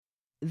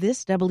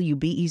This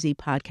WBEZ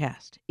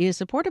podcast is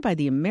supported by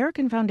the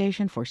American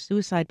Foundation for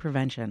Suicide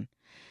Prevention.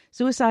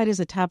 Suicide is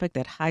a topic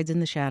that hides in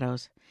the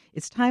shadows.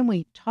 It's time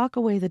we talk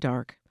away the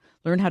dark,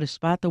 learn how to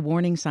spot the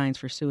warning signs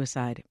for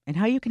suicide, and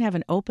how you can have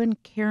an open,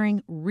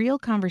 caring, real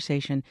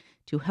conversation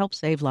to help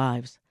save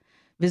lives.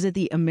 Visit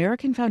the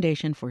American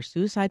Foundation for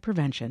Suicide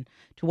Prevention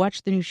to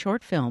watch the new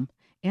short film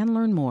and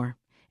learn more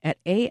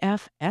at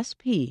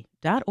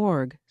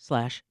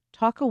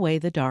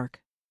afsp.org/talkawaythedark.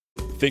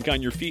 Think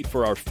on your feet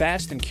for our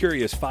Fast and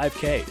Curious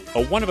 5K,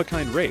 a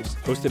one-of-a-kind race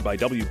hosted by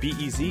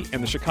WBEZ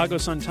and the Chicago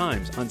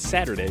Sun-Times on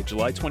Saturday,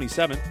 July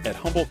 27th at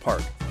Humboldt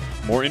Park.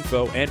 More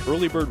info and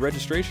early bird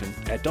registration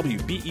at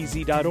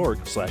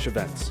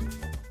wbez.org/events.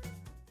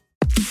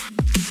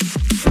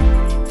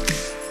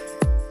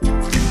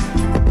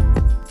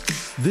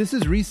 This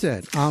is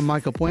Reset. I'm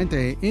Michael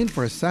Puente, in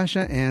for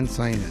Sasha Ann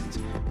Simons.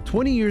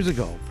 20 years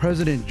ago,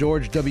 President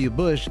George W.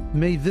 Bush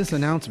made this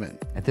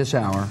announcement. At this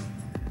hour,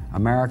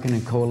 American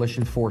and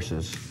coalition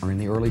forces are in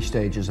the early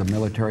stages of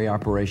military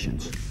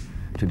operations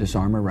to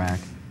disarm Iraq,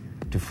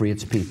 to free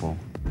its people,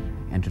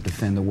 and to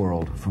defend the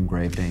world from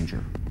grave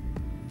danger.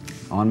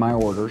 On my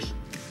orders,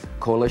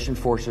 coalition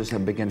forces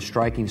have begun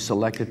striking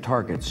selected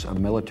targets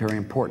of military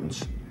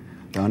importance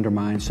to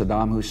undermine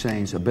Saddam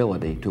Hussein's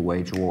ability to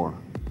wage war.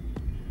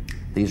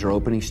 These are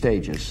opening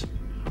stages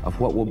of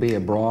what will be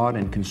a broad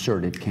and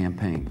concerted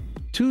campaign.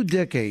 2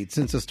 decades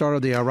since the start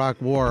of the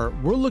Iraq War,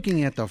 we're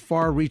looking at the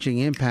far-reaching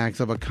impacts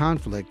of a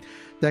conflict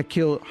that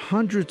killed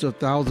hundreds of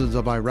thousands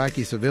of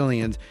Iraqi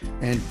civilians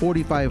and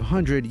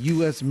 4,500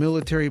 U.S.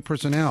 military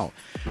personnel.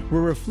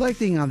 We're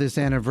reflecting on this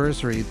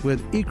anniversary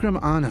with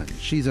Ekram Hannah.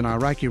 She's an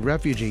Iraqi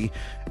refugee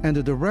and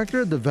the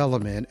Director of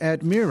Development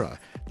at MIRA,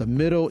 the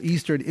Middle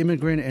Eastern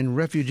Immigrant and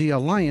Refugee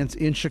Alliance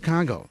in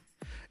Chicago.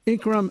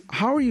 Ekram,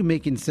 how are you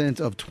making sense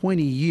of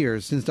 20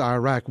 years since the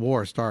Iraq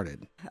War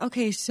started?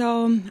 Okay,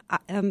 so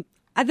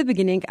at the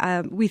beginning,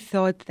 we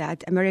thought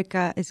that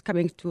America is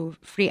coming to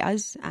free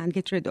us and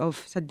get rid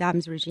of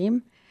Saddam's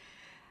regime.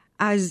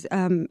 As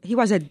he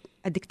was a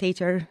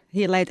dictator,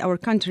 he led our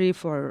country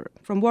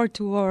from war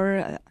to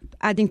war.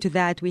 Adding to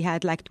that, we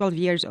had like 12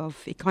 years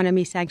of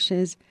economy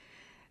sanctions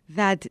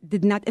that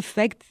did not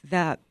affect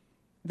the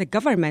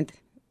government,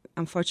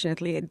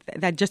 unfortunately,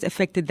 that just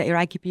affected the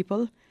Iraqi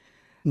people.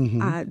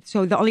 Mm-hmm.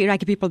 So the only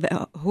Iraqi people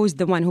who's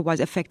the one who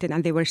was affected,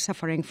 and they were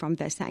suffering from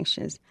the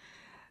sanctions.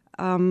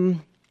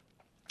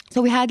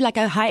 So we had like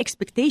a high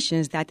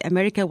expectations that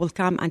America will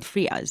come and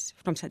free us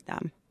from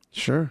Saddam.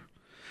 Sure.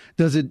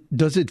 Does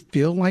it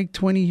feel like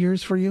 20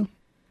 years for you?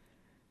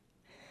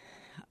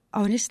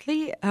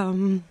 Honestly,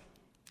 I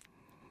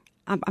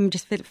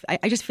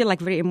just feel like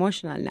very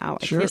emotional now.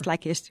 Sure. It feels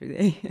like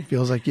yesterday. It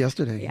feels like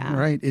yesterday. Yeah.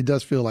 Right. It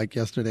does feel like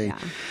yesterday. Yeah.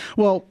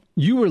 Well,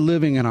 you were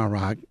living in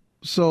Iraq.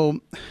 So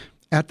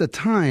at the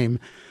time,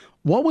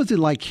 what was it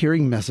like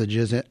hearing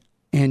messages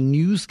and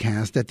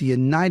newscasts that the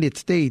United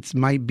States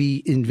might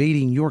be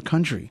invading your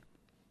country?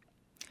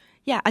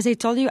 Yeah, as I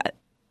told you,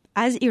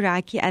 as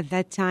Iraqi at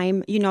that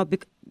time,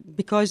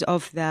 because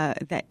of the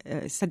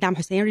Saddam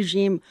Hussein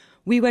regime,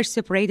 we were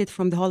separated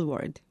from the whole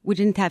world. We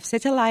didn't have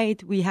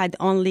satellite. We had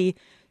only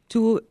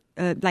 2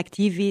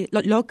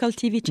 local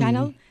TV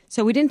channel. Mm-hmm.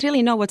 So we didn't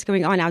really know what's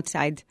going on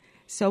outside.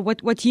 So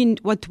what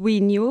we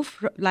knew,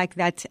 like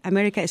that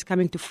America is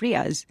coming to free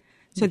us.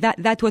 So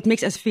that's what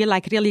makes us feel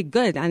like really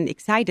good and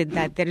excited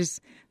that there is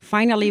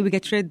finally we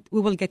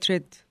will get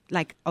rid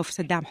like of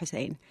Saddam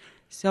Hussein.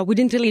 So we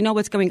didn't really know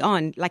what's going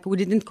on. Like we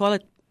didn't call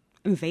it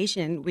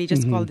invasion. We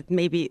just called it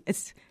maybe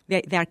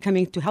they are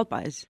coming to help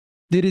us.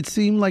 Did it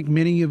seem like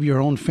many of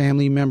your own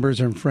family members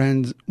and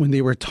friends, when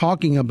they were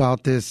talking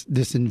about this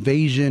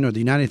invasion or the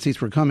United States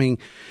were coming,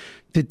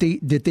 did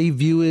they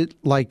view it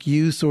like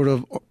you, sort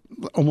of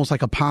almost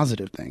like a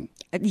positive thing?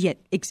 Yeah,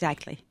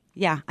 exactly.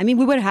 Yeah, I mean,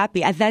 we were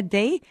happy. At that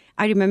day,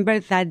 I remember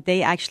that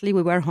day, actually,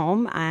 we were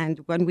home, and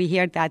when we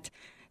heard that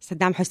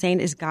Saddam Hussein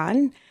is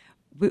gone,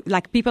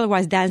 people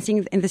was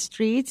dancing in the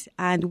streets,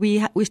 and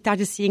we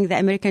started seeing the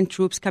American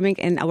troops coming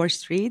in our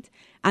street,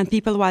 and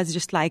people was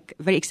just like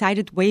very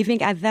excited,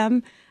 waving at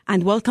them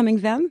and welcoming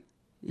them,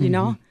 you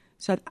know?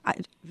 So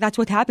that's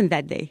what happened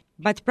that day.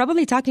 But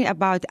probably talking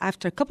about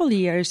after a couple of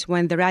years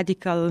when the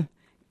radical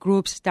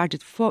groups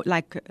started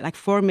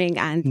forming,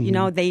 and,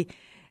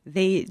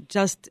 they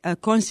just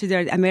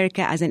considered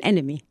America as an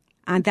enemy.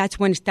 And that's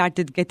when it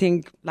started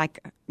getting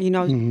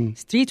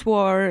street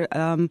war,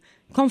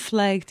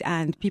 conflict,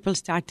 and people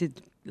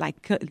started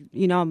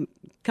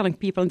killing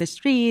people in the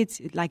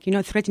streets,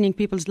 threatening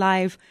people's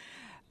life.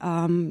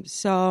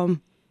 So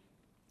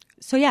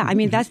yeah, I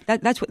mean, that's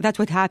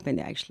what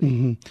happened actually.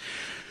 Mm-hmm.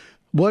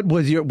 What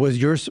was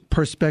your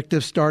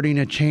perspective starting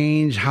to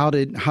change? How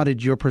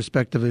did your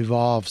perspective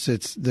evolve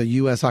since the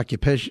U.S.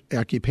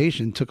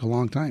 occupation took a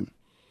long time?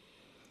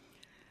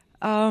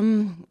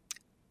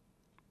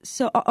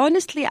 So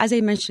honestly, as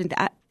I mentioned,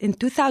 in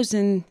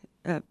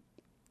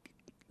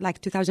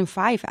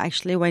 2005,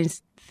 actually, when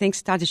things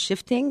started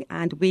shifting,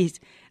 and we,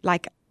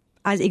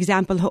 as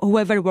example,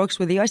 whoever works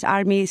with the U.S.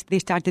 Army, they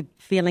started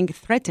feeling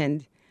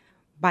threatened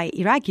by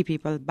Iraqi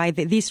people, by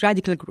these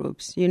radical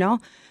groups,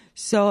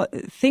 So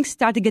things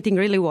started getting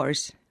really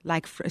worse,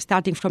 like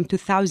starting from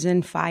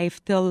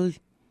 2005 till,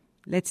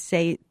 let's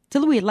say,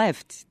 till we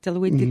left,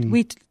 till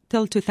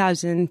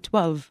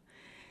 2012.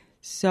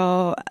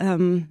 So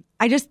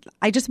I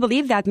just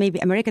believe that maybe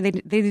America, they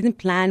didn't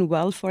plan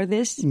well for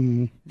this.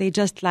 They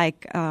just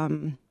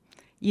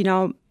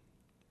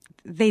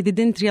they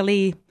didn't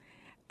really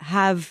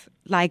have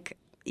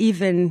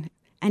even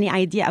any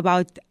idea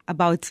about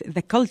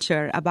the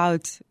culture,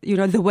 about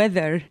the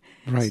weather.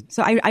 Right.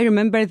 So I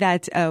remember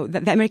that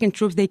the American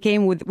troops, they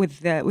came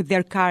with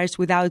their cars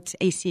without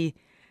AC,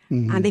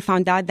 and they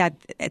found out that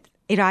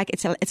Iraq,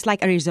 it's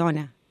like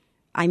Arizona.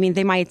 I mean,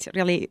 they might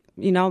really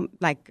they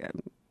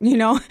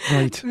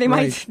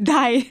might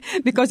die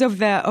because of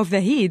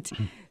the heat.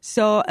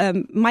 So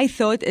my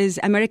thought is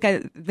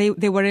America,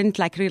 they weren't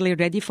really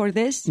ready for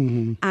this,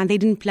 and they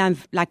didn't plan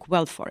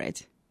well for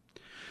it.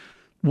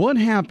 What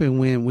happened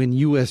when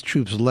U.S.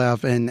 troops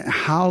left, and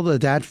how did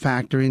that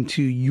factor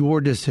into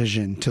your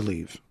decision to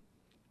leave?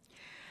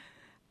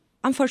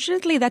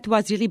 Unfortunately, that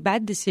was a really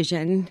bad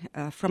decision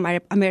from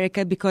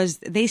America, because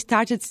they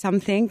started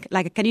something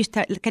can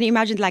you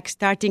imagine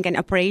starting an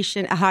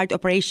operation, a heart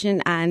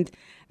operation, and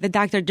the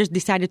doctor just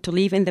decided to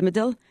leave in the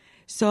middle?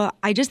 So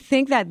I just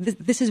think that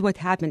this is what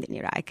happened in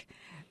Iraq,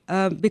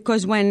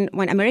 because when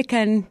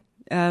American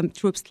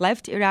troops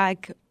left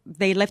Iraq,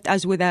 they left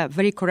us with a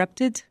very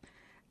corrupted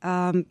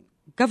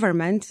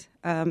government,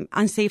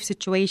 unsafe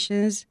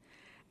situations,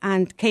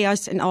 and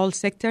chaos in all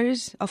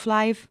sectors of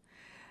life.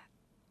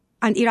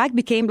 And Iraq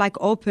became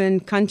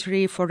open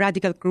country for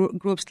radical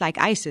groups like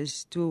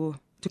ISIS to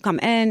come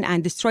in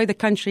and destroy the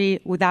country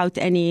without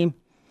any,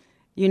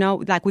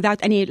 without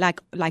any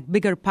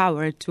bigger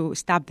power to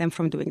stop them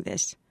from doing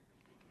this.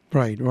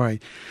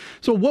 Right.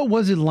 So what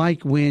was it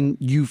like when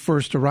you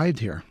first arrived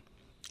here?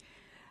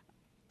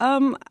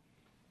 I'm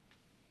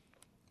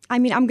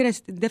going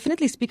to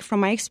definitely speak from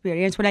my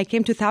experience. When I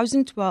came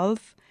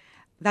 2012,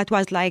 that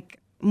was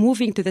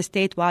moving to the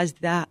state was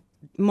the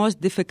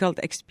most difficult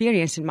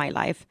experience in my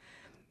life.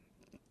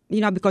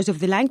 Because of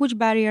the language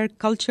barrier,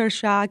 culture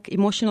shock,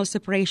 emotional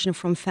separation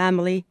from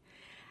family.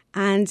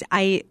 And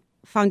I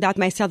found out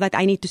myself that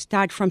I need to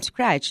start from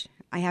scratch.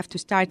 I have to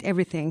start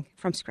everything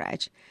from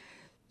scratch.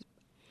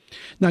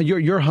 Now,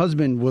 your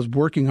husband was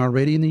working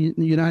already in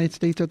the United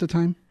States at the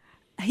time?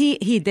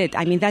 He did.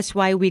 That's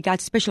why we got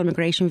special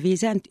immigration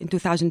visa in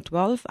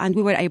 2012, and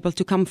we were able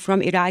to come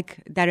from Iraq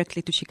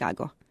directly to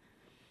Chicago.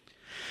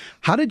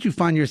 How did you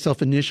find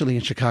yourself initially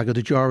in Chicago?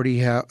 Did you already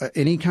have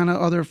any kind of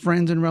other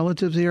friends and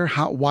relatives here?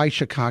 Why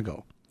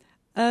Chicago?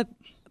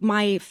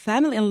 My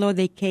family-in-law,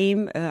 they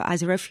came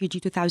as a refugee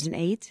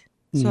 2008.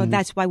 So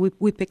that's why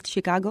we picked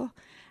Chicago.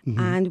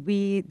 And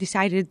we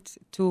decided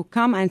to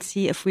come and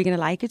see if we're going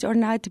to like it or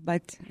not.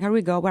 But here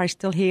we go. We're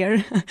still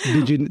here.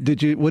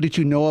 What did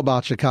you know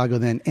about Chicago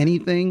then?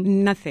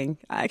 Anything? Nothing,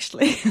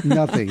 actually.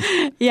 Nothing.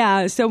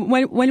 Yeah. So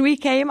when we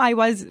came, I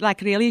was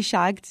really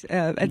shocked.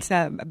 It's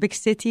a big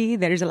city.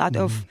 There is a lot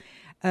of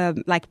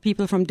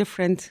people from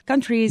different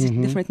countries,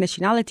 different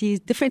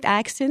nationalities, different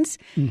accents.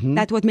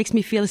 That's what makes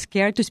me feel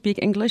scared to speak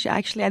English,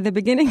 actually, at the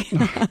beginning.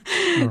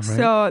 Right.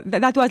 So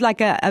that was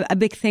a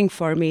big thing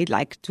for me,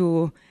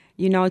 to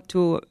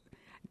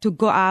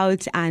go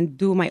out and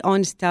do my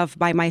own stuff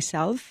by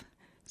myself.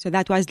 So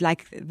that was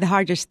the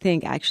hardest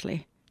thing,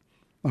 actually.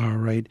 All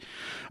right.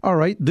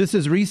 This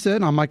is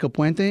Reset. I'm Michael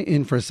Puente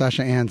in for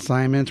Sasha Ann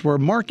Simons. We're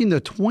marking the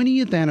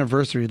 20th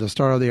anniversary of the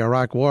start of the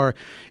Iraq War.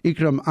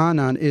 Ekram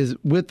Hannah is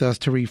with us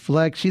to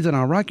reflect. She's an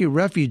Iraqi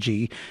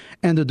refugee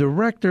and the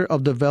director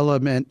of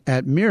development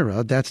at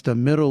MIRA. That's the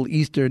Middle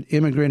Eastern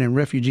Immigrant and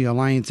Refugee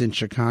Alliance in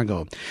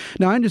Chicago.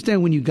 Now, I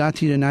understand when you got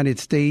to the United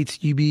States,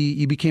 you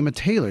became a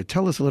tailor.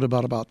 Tell us a little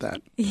bit about that.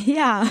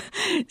 Yeah.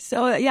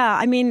 So,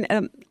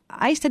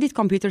 I studied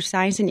computer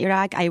science in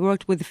Iraq. I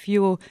worked with a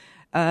few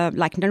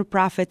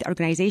non-profit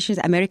organizations,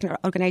 American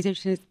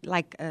organizations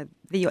like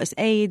the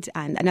USAID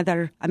and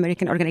another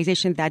American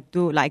organization that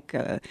do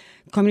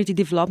community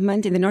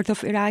development in the north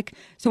of Iraq.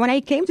 So when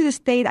I came to the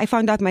state, I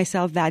found out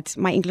myself that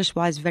my English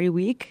was very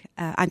weak,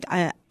 and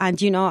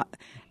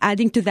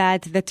adding to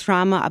that the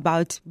trauma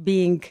about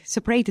being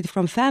separated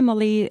from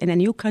family in a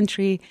new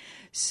country.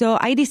 So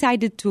I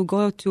decided to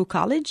go to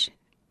college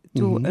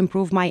to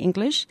improve my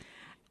English,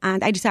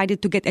 and I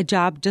decided to get a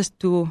job just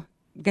to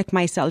get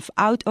myself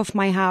out of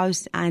my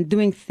house and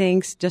doing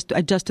things just to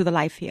adjust to the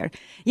life here.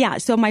 Yeah,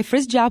 so my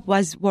first job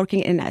was working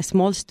in a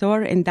small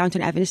store in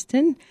downtown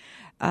Evanston.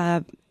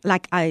 I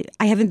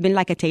haven't been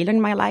a tailor in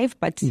my life,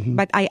 but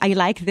I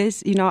like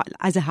this,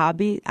 as a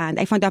hobby. And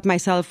I found out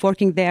myself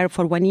working there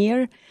for 1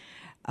 year.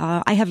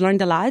 I have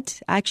learned a lot,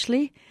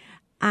 actually.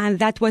 And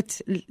that's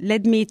what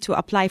led me to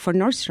apply for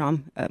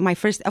Nordstrom. My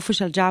first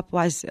official job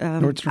was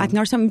at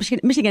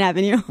Nordstrom, Michigan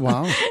Avenue.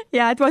 Wow.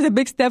 Yeah, it was a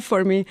big step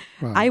for me.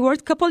 Wow. I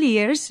worked a couple of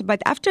years,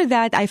 but after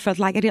that, I felt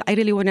like I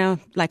really want to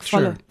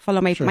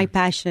follow my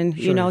passion,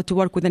 to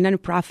work with a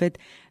nonprofit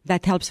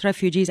that helps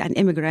refugees and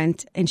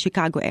immigrants in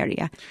Chicago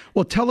area.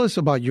 Well, tell us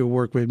about your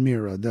work with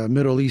MIRA, the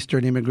Middle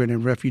Eastern Immigrant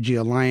and Refugee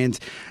Alliance.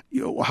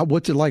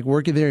 What's it like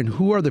working there, and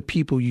who are the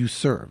people you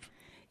serve?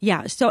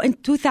 Yeah, so in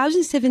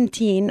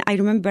 2017, I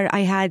remember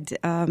I had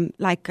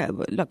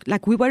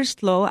we were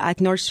slow at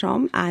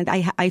Nordstrom, and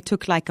I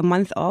took like a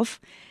month off.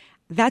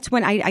 That's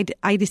when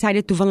I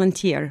decided to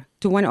volunteer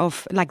to one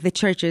of like the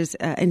churches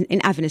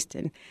in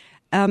Evanston.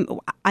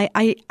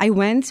 I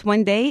went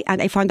one day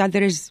and I found out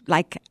there is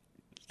like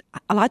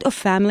a lot of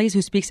families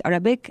who speaks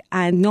Arabic,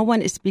 and no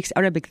one speaks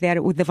Arabic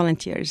there with the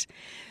volunteers.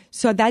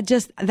 So that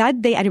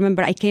day, I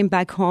remember I came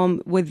back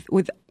home with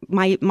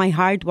my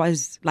heart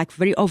was like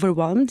very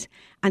overwhelmed,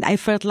 and I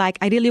felt like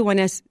I really want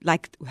to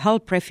like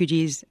help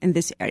refugees in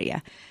this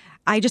area.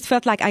 I just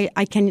felt like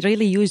I can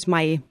really use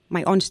my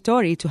own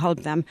story to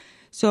help them.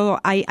 So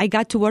I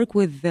got to work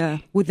with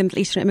the Middle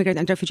Eastern Immigrant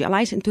and Refugee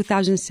Alliance in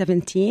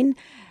 2017.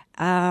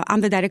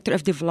 I'm the director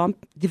of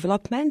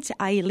development.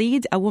 I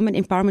lead a women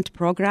empowerment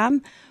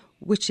program,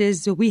 which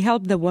is we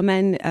help the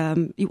women,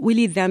 we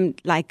lead them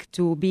like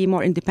to be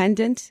more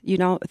independent,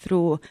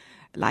 through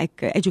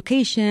like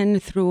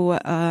education, through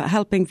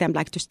helping them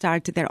like to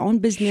start their own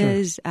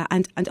business. Sure.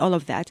 And all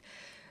of that.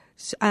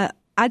 So,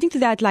 adding to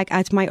that, like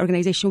at my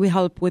organization, we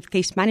help with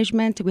case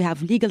management. We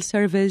have legal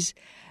service.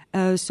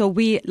 So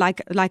we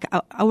like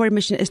our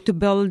mission is to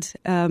build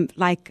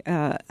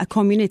a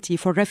community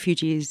for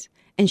refugees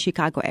in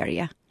Chicago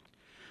area.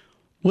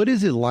 What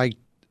is it like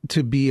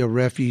to be a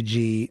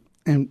refugee?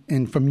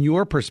 And from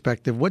your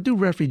perspective, what do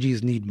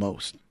refugees need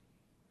most?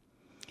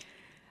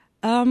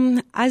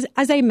 As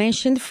I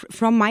mentioned,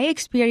 from my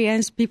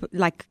experience,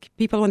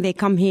 people when they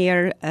come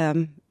here,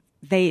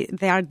 they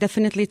are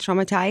definitely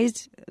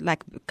traumatized,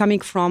 like coming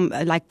from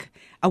like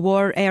a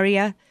war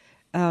area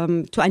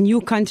to a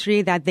new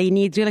country that they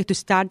need really to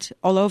start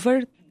all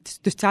over,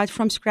 to start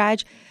from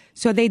scratch.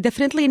 So they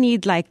definitely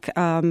need like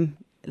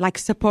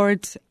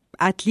support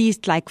at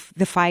least like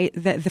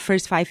the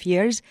first 5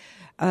 years.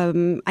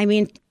 I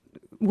mean,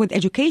 with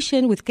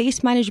education, with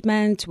case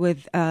management,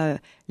 with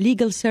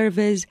legal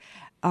service,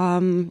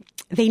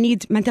 they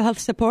need mental health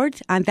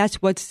support, and that's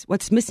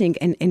what's missing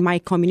in my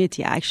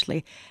community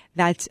actually.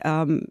 That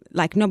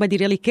like nobody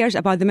really cares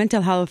about the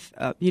mental health,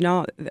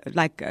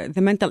 the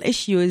mental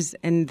issues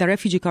in the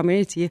refugee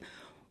community,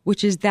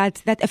 which is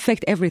that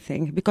affect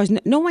everything, because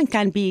no one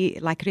can be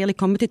like really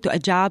committed to a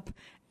job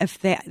if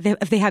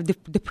they have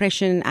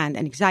depression and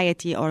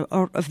anxiety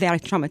or if they are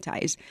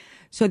traumatized.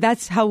 So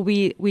that's how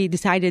we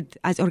decided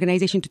as an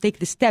organization to take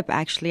the step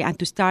actually and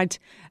to start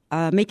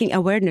making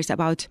awareness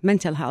about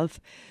mental health.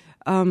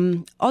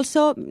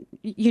 Also,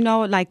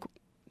 like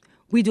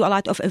we do a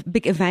lot of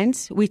big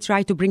events. We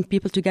try to bring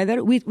people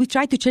together. We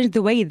try to change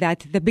the way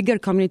that the bigger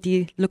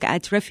community look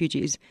at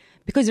refugees.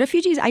 Because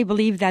refugees, I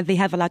believe that they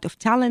have a lot of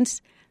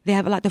talents. They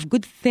have a lot of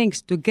good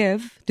things to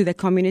give to the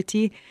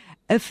community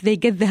if they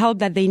get the help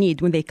that they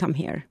need when they come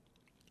here.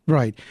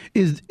 Right.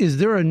 Is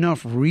there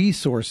enough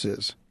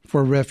resources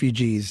for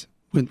refugees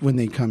when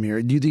they come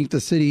here? Do you think the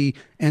city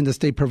and the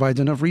state provides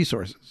enough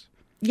resources?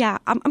 Yeah,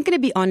 I'm going to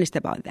be honest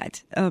about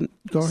that.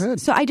 Go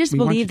ahead. So I just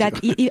believe that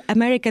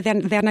America,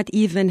 they're not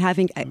even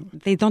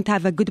they don't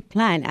have a good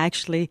plan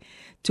actually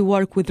to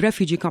work with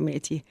refugee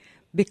community.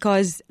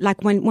 Because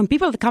like when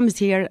people comes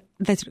here,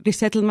 the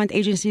resettlement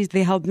agencies,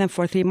 they help them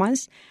for 3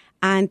 months.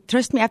 And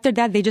trust me, after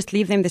that, they just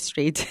leave them in the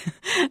street.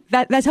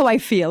 That's how I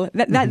feel.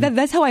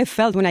 That's how I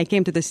felt when I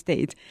came to the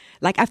state.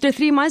 Like after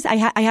 3 months, I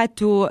had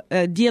to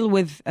deal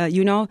with,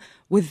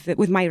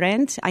 with my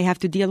rent. I have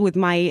to deal with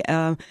my,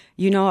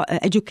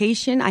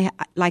 education.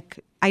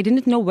 I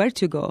didn't know where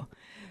to go.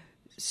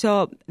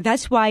 So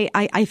that's why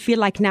I feel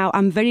like now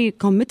I'm very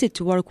committed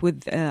to work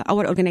with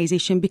our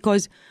organization,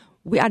 because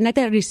we are not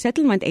a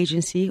resettlement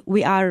agency.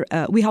 We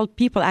help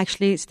people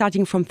actually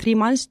starting from 3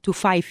 months to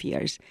 5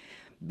 years.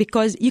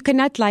 Because you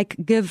cannot like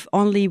give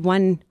only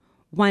one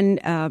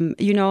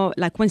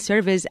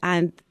service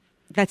and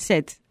that's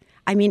it.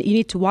 I mean, you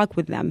need to walk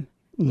with them.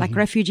 Mm-hmm. Like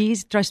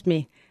refugees, trust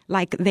me.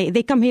 Like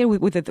they come here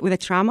with a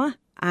trauma,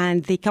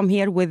 and they come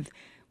here with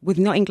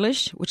no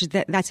English, which is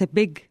that's a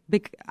big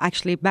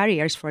actually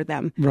barriers for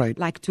them. Right.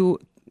 Like to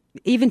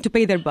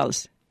pay their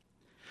bills.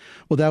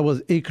 Well, that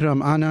was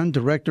Ekram Hannah,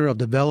 Director of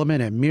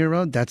Development at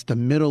MIRA. That's the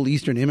Middle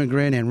Eastern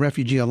Immigrant and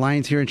Refugee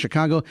Alliance here in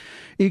Chicago.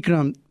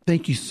 Ekram,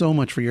 thank you so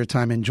much for your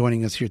time and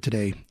joining us here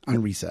today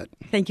on Reset.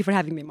 Thank you for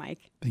having me, Mike.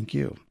 Thank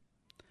you.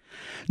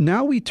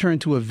 Now we turn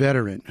to a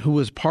veteran who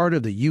was part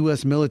of the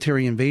U.S.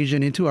 military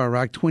invasion into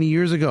Iraq 20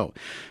 years ago.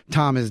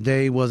 Thomas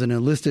Day was an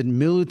enlisted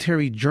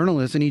military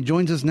journalist, and he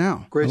joins us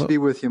now. Great to be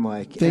with you,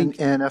 Mike. And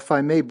if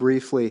I may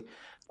briefly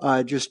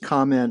just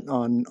comment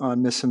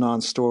on Miss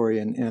Hanan's story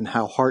and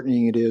how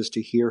heartening it is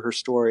to hear her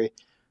story.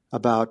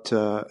 about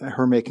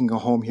her making a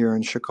home here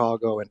in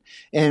Chicago. And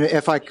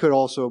if I could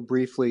also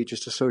briefly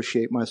just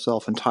associate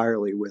myself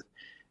entirely with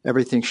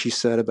everything she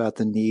said about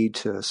the need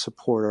to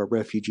support our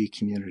refugee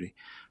community.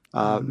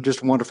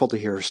 Just wonderful to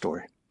hear her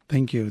story.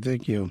 Thank you.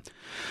 Thank you.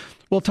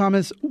 Well,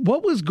 Thomas,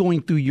 what was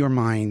going through your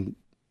mind,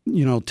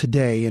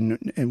 today,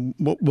 and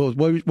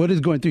what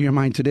is going through your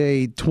mind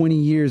today, 20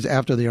 years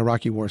after the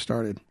Iraqi war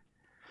started?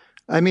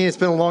 I mean, it's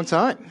been a long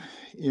time.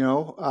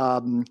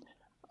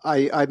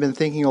 I've been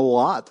thinking a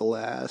lot the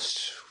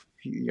last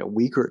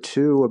week or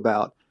two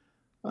about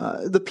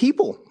the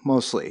people,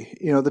 mostly.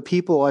 The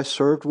people I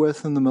served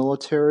with in the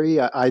military.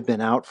 I've been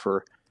out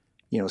for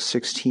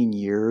 16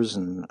 years,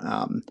 and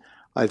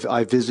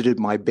I visited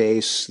my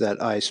base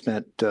that I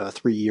spent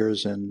 3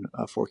 years in,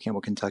 Fort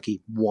Campbell,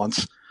 Kentucky,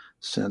 once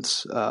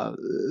since I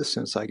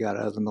got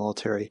out of the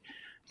military.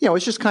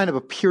 It's just kind of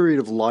a period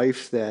of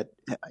life that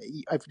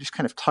I've just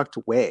kind of tucked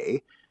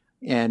away.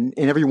 And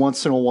every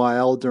once in a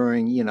while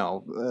during,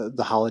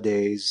 the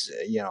holidays,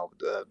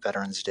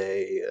 Veterans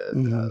Day,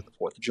 the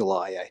 4th of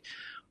July,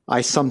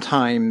 I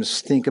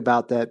sometimes think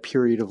about that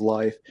period of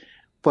life.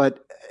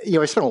 But,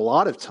 I spent a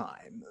lot of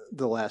time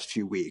the last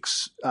few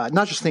weeks,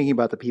 not just thinking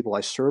about the people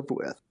I served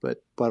with, but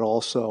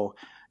also,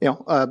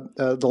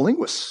 the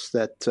linguists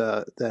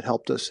that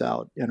helped us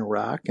out in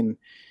Iraq and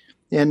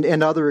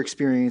other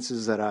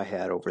experiences that I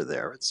had over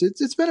there.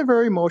 It's been a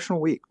very emotional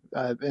week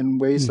in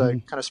ways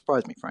that kind of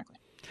surprised me, frankly.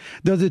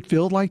 Does it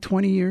feel like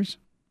 20 years?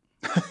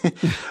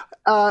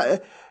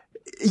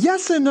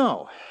 Yes and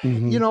no.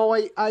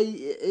 I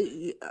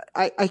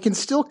can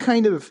still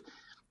kind of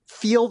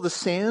feel the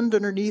sand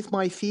underneath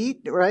my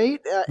feet, right?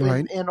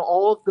 And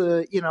all of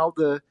the, eating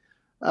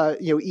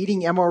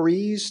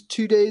MREs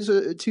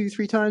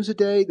 2-3 times a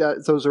day.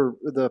 Those are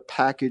the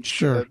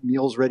packaged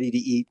meals ready to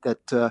eat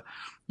that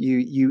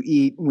you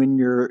eat when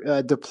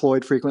you're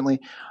deployed frequently.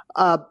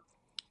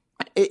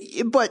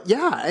 But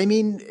yeah, I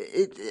mean,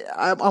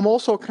 I'm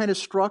also kind of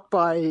struck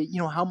by,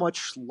 how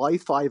much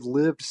life I've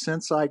lived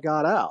since I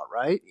got out,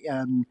 right?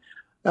 And,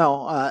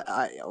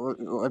 I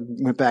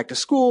went back to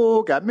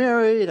school, got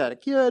married, had a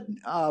kid,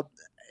 kind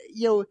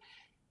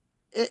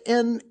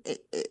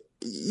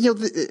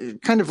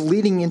of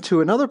leading into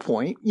another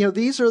point,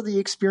 these are the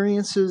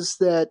experiences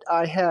that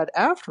I had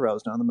after I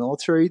was done in the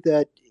military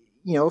that,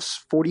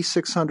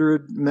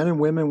 4,600 men and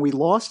women we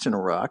lost in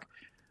Iraq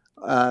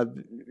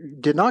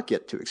did not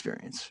get to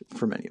experience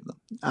for many of them,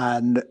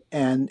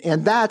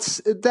 and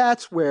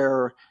that's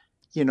where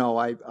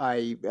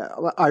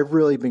I've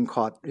really been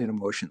caught in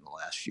emotion the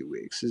last few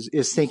weeks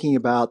is thinking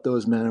about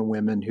those men and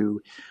women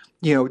who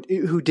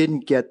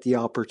didn't get the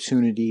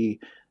opportunity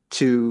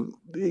to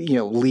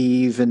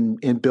leave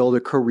and build a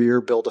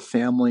career, build a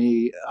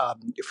family.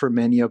 For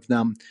many of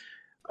them,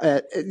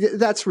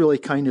 that's really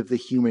kind of the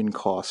human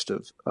cost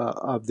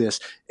of this.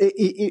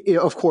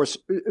 Of course,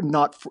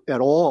 not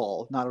at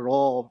all,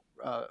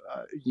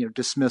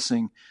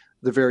 dismissing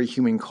the very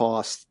human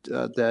cost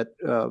that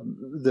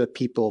the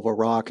people of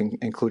Iraq,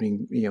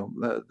 including your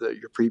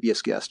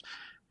previous guest,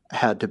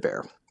 had to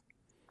bear.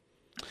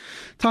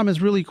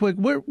 Thomas, really quick,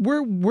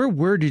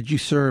 where did you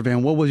serve,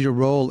 and what was your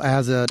role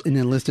as an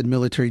enlisted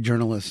military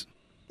journalist?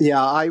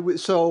 Yeah, I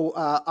was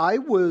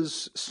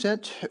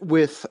sent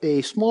with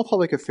a small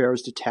public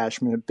affairs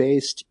detachment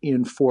based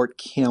in Fort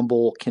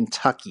Campbell,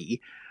 Kentucky,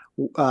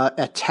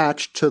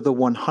 attached to the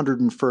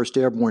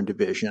 101st Airborne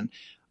Division,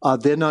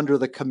 then under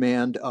the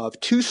command of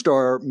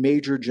 2-star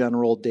Major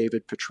General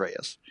David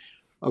Petraeus.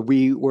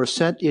 We were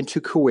sent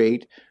into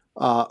Kuwait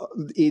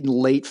in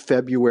late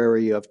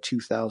February of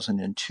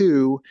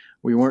 2002.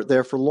 We weren't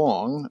there for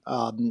long.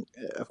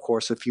 Of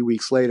course, a few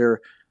weeks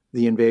later,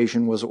 the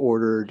invasion was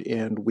ordered,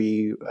 and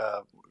we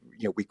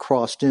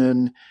crossed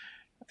in,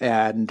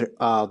 and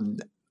I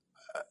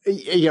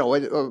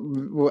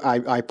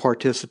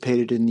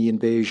participated in the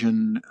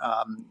invasion.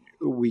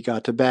 We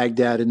got to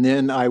Baghdad, and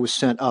then I was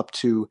sent up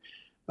to,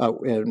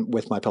 and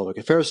with my public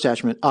affairs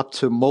detachment, up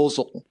to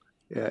Mosul,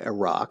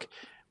 Iraq,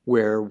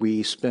 where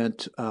we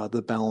spent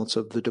the balance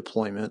of the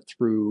deployment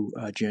through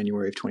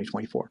January of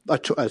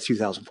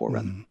 2004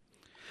 rather.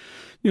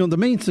 The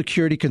main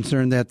security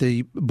concern that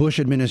the Bush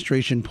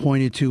administration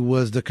pointed to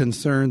was the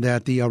concern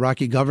that the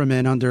Iraqi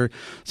government under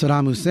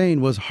Saddam Hussein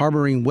was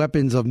harboring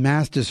weapons of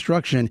mass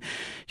destruction.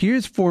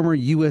 Here's former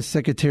U.S.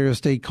 Secretary of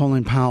State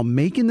Colin Powell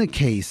making the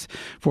case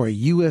for a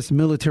U.S.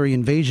 military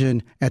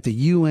invasion at the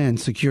UN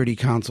Security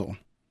Council.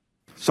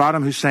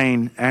 Saddam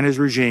Hussein and his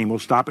regime will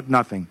stop at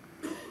nothing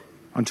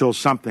until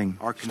something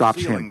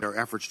stops him. Their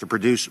efforts to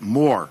produce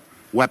more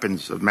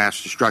weapons of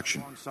mass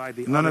destruction.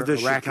 None of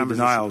this Iraqi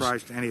denials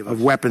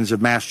of weapons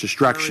of mass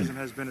destruction.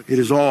 It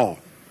is all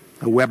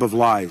a web of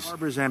lies.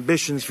 Harbor's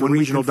ambitions for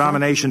regional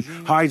domination,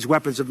 hides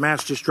weapons of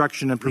mass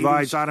destruction, and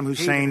provides Saddam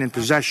Hussein in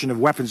possession of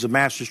weapons of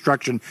mass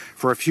destruction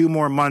for a few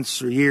more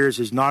months or years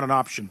is not an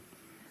option.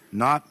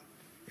 Not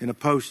in a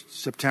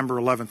post-September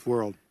 11th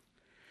world.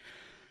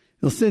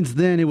 Well, since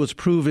then, it was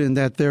proven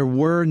that there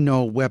were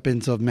no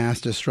weapons of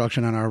mass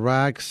destruction in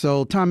Iraq.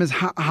 So, Thomas,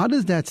 how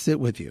does that sit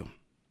with you?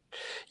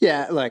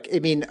 Yeah, look, I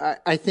mean,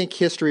 I think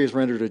history has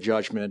rendered a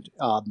judgment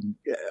on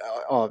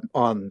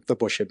the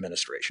Bush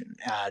administration,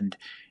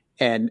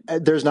 and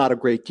there's not a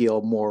great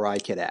deal more I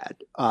could add.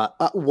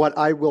 What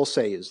I will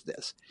say is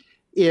this: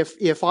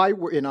 if I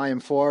were, and I am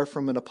far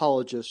from an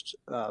apologist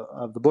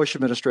of the Bush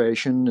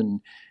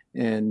administration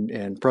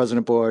and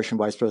President Bush and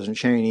Vice President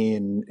Cheney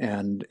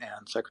and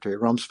Secretary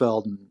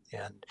Rumsfeld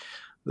and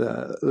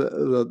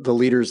the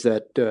leaders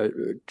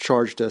that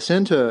charged us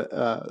into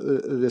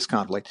this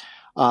conflict.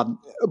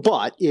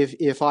 But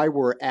if I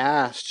were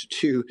asked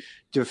to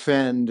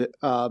defend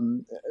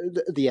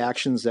the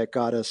actions that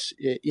got us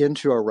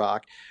into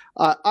Iraq,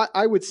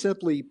 I would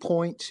simply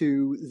point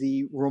to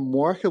the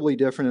remarkably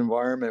different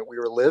environment we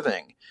were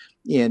living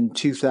in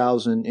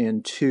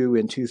 2002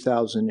 and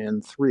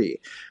 2003.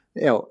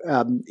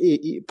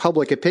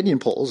 Public opinion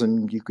polls,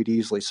 and you could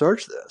easily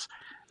search this,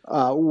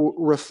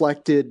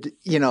 reflected,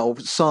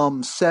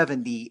 some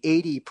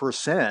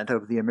 70-80%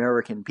 of the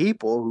American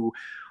people who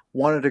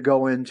wanted to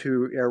go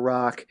into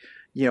Iraq,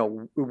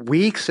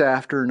 weeks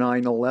after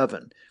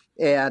 9/11.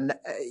 And,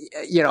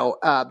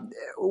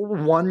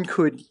 one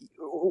could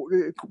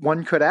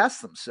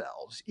ask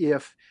themselves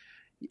if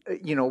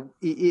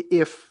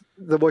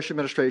the Bush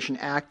administration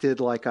acted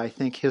like I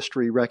think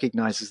history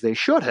recognizes they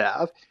should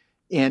have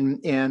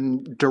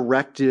and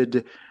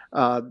directed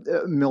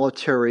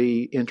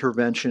military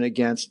intervention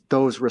against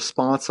those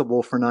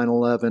responsible for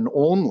 9/11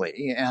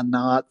 only and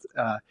not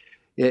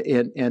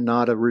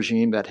a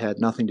regime that had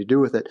nothing to do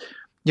with it.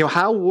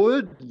 How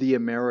would the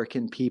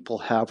American people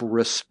have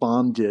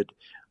responded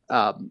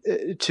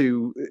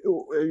to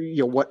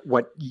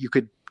what you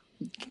could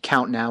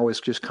count now as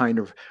just kind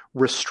of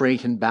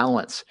restraint and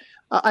balance?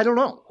 I don't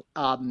know.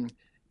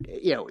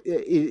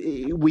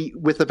 We,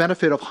 with the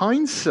benefit of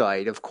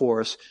hindsight, of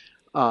course,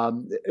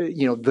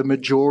 the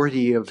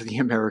majority of the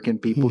American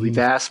people, the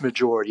vast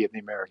majority of the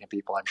American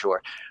people, I'm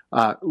sure,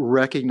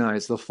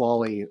 recognize the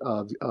folly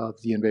of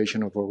the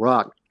invasion of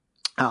Iraq.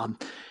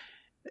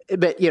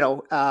 But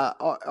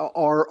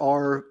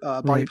our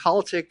body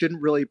politic didn't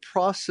really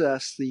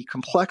process the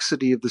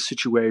complexity of the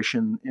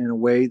situation in a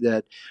way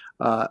that,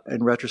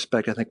 in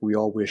retrospect, I think we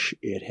all wish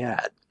it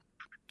had.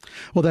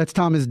 Well, that's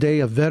Thomas Day,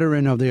 a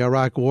veteran of the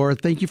Iraq War.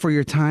 Thank you for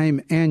your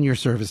time and your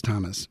service,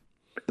 Thomas.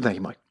 Thank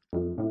you, Mike.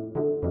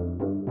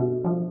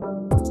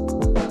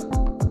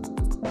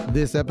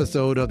 This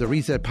episode of the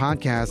Reset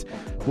Podcast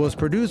was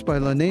produced by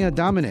Linnea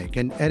Dominic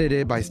and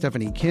edited by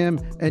Stephanie Kim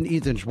and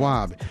Ethan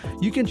Schwab.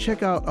 You can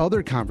check out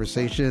other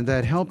conversations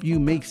that help you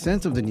make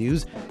sense of the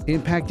news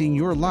impacting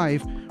your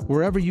life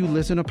wherever you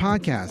listen to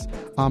podcasts.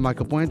 I'm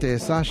Michael Puente.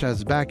 Sasha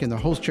is back in the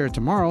host chair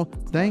tomorrow.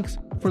 Thanks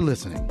for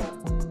listening.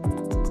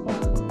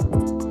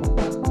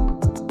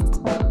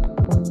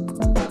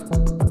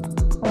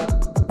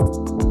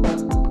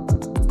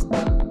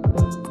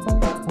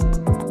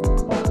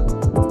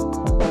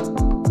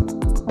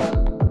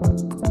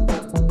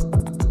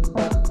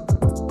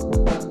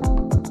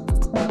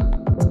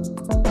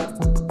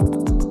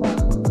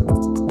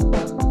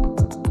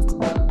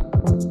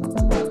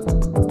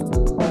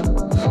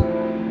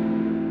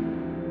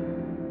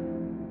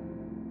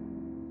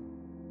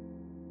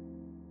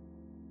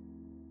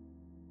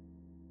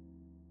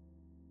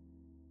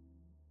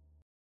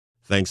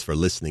 Thanks for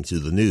listening to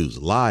the news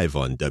live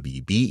on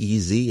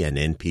WBEZ and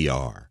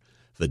NPR.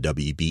 The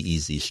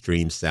WBEZ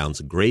stream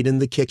sounds great in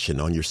the kitchen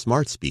on your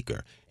smart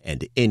speaker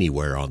and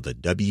anywhere on the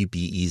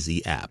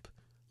WBEZ app.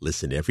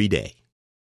 Listen every day.